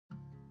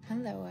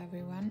Hello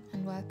everyone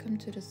and welcome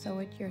to the Sew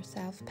It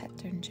Yourself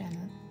Pattern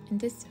channel. In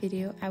this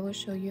video I will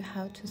show you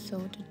how to sew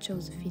the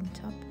Josephine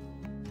top.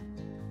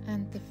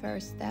 And the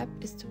first step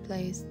is to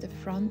place the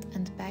front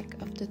and back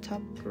of the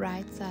top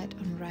right side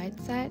on right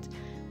side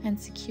and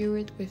secure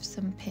it with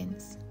some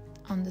pins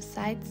on the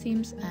side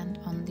seams and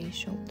on the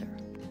shoulder.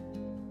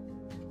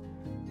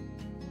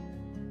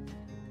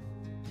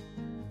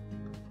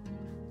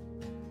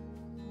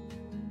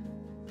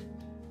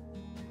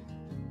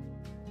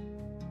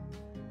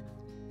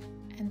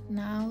 And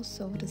now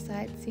sew the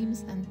side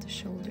seams and the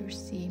shoulder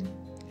seam.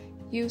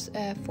 Use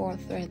a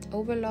 4-thread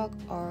overlock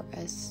or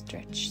a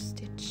stretch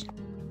stitch.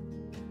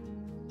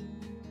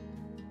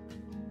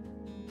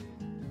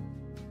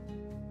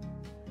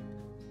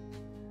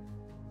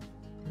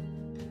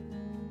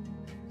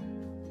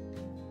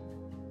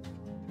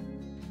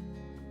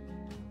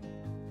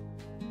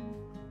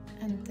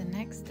 And the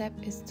next step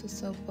is to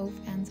sew both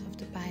ends of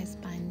the bias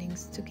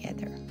bindings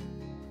together.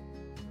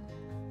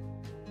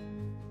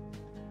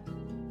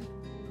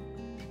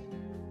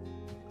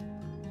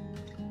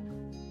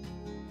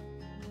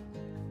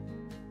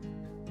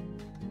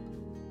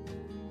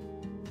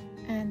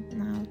 And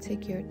now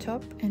take your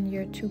top and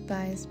your two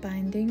bias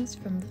bindings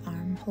from the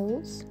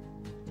armholes.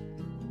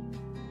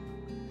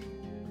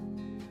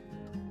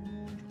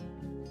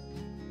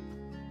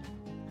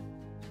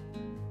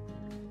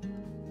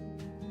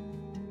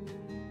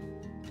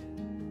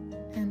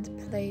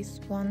 And place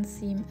one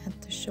seam at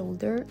the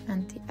shoulder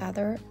and the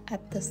other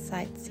at the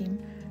side seam,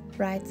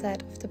 right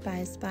side of the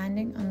bias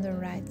binding on the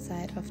right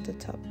side of the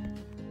top.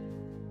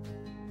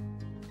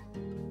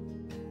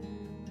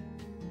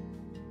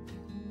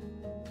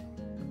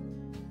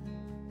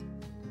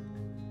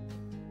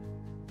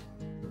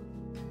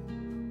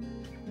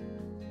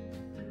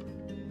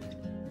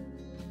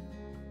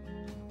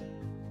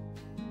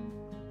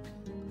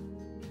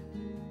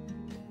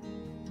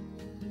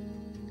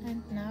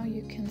 And now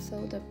you can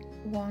sew the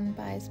one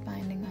bias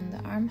binding on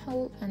the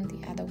armhole and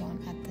the other one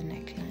at the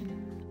neckline.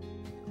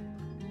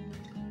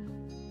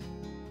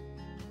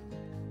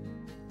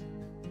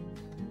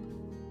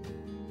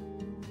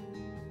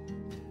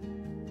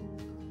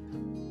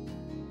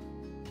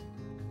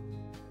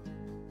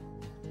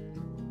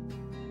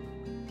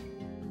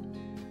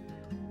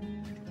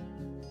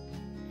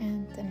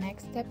 And the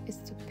next step is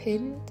to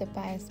pin the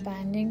bias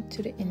binding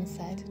to the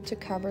inside to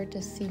cover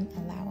the seam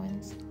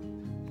allowance.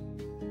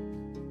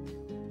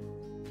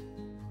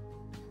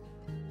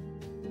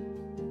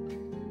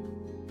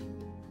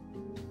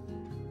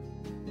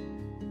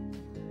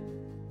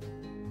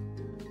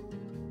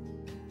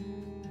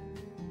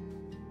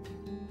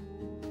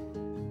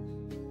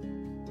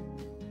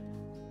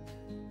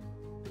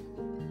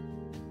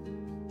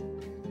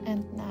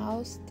 And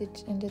now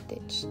stitch in the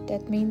ditch.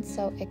 That means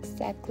sew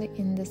exactly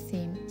in the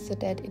seam so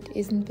that it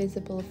isn't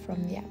visible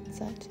from the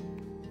outside.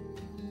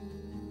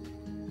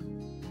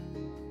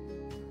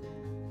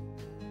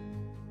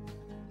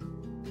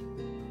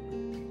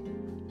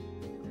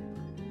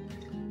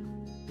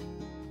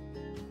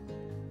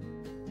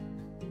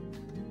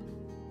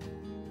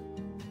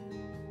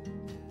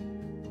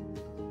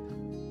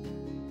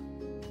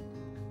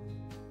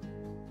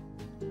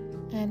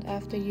 And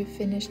after you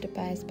finish the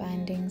bias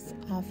bindings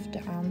of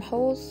the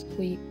armholes,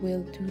 we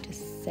will do the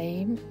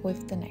same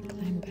with the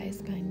neckline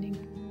bias binding.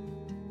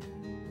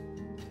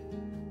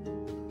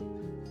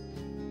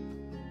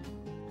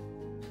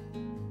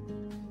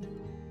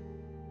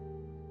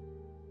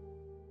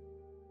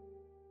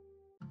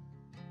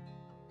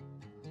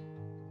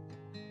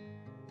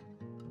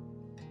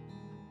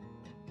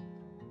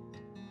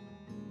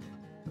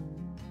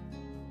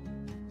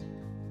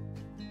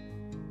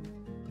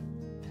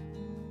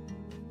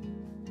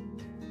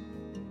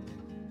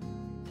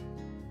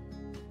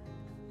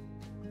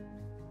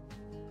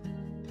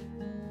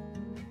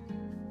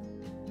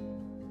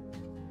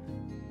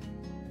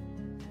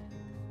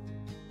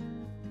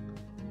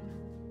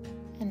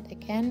 And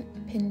again,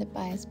 pin the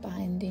bias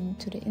binding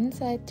to the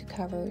inside to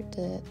cover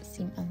the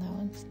seam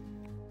allowance.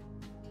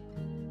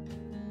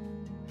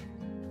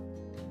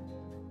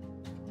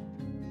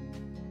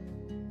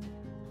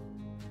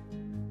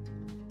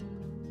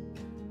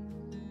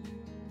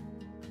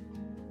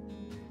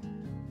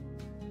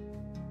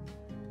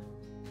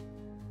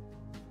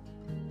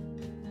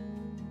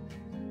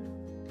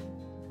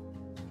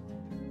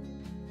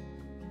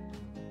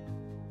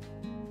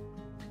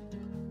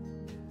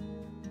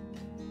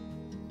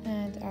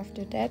 And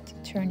after that,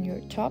 turn your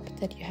top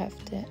that you have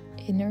the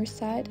inner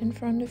side in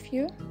front of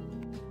you.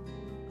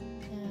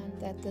 And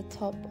that the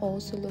top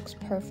also looks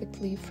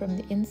perfectly from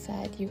the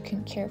inside, you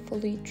can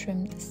carefully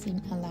trim the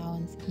seam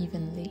allowance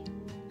evenly.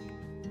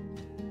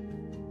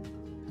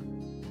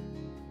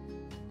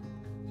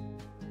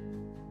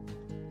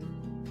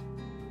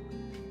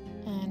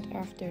 And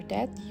after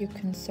that, you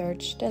can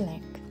serge the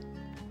length.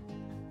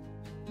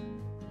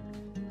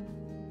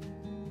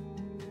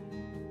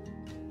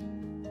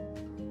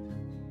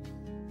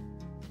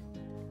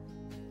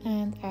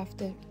 And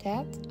after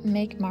that,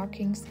 make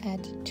markings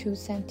at 2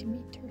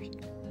 centimeters.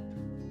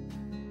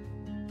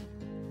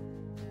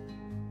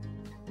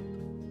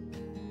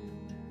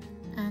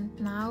 And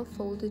now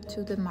fold it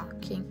to the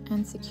marking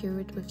and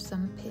secure it with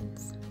some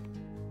pins.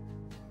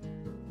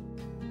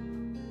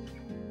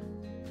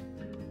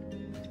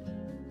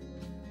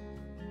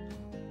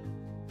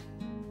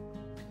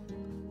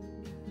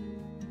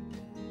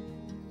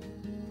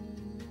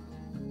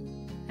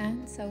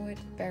 And sew it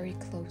very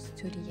close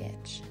to the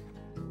edge.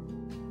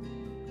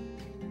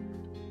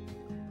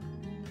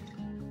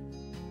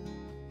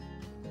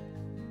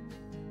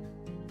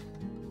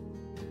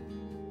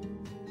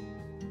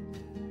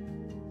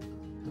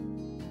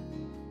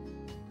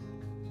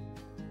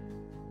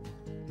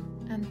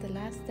 And the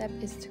last step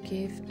is to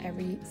give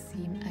every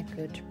seam a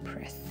good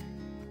press.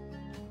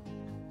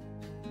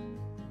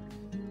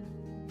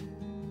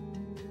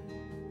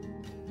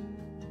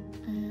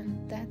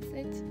 And that's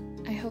it.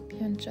 I hope you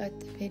enjoyed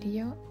the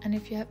video, and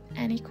if you have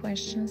any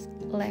questions,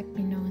 let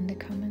me know in the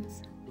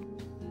comments.